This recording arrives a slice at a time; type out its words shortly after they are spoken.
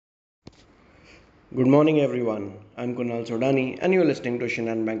Good morning, everyone. I'm Kunal Sodani, and you're listening to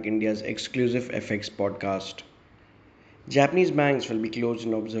Shinhan Bank India's exclusive FX podcast. Japanese banks will be closed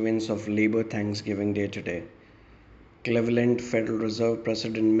in observance of Labor Thanksgiving Day today. Cleveland Federal Reserve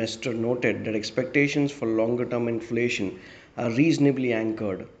President Mester noted that expectations for longer term inflation are reasonably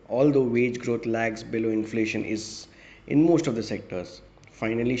anchored, although wage growth lags below inflation is in most of the sectors.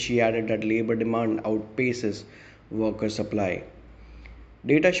 Finally, she added that labor demand outpaces worker supply.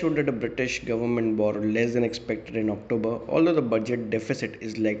 Data showed that the British government borrowed less than expected in October, although the budget deficit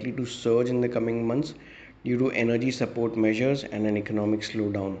is likely to surge in the coming months due to energy support measures and an economic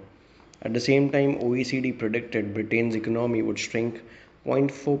slowdown. At the same time, OECD predicted Britain's economy would shrink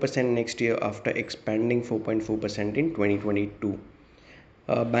 0.4% next year after expanding 4.4% in 2022.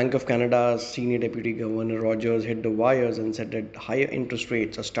 Bank of Canada's senior deputy governor Rogers hit the wires and said that higher interest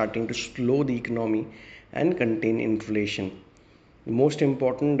rates are starting to slow the economy and contain inflation. Most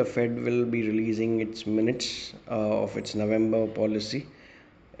important, the Fed will be releasing its minutes of its November policy,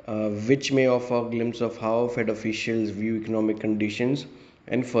 which may offer a glimpse of how Fed officials view economic conditions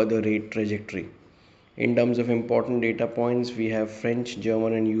and further rate trajectory. In terms of important data points, we have French,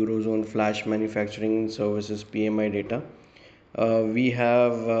 German, and Eurozone flash manufacturing services PMI data. We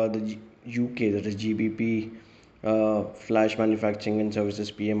have the UK, that is GBP, flash manufacturing and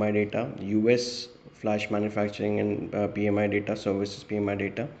services PMI data, US flash manufacturing and PMI data, services PMI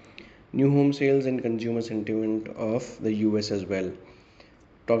data, new home sales and consumer sentiment of the US as well.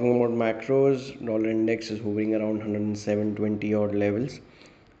 Talking about macros, dollar index is hovering around 107.20 odd levels.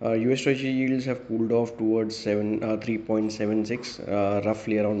 US Treasury yields have cooled off towards 3.76,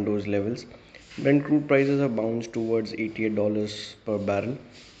 roughly around those levels. Brent crude prices have bounced towards $88 per barrel.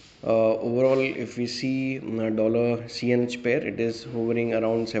 Overall, if we see dollar CNH pair, it is hovering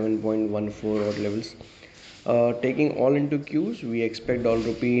around 7.14 odd levels. Taking all into cues, we expect dollar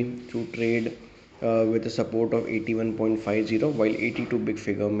rupee to trade with a support of 81.50, while 82 big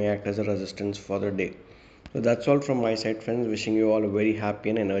figure may act as a resistance for the day. So that's all from my side, friends. Wishing you all a very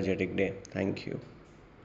happy and energetic day. Thank you.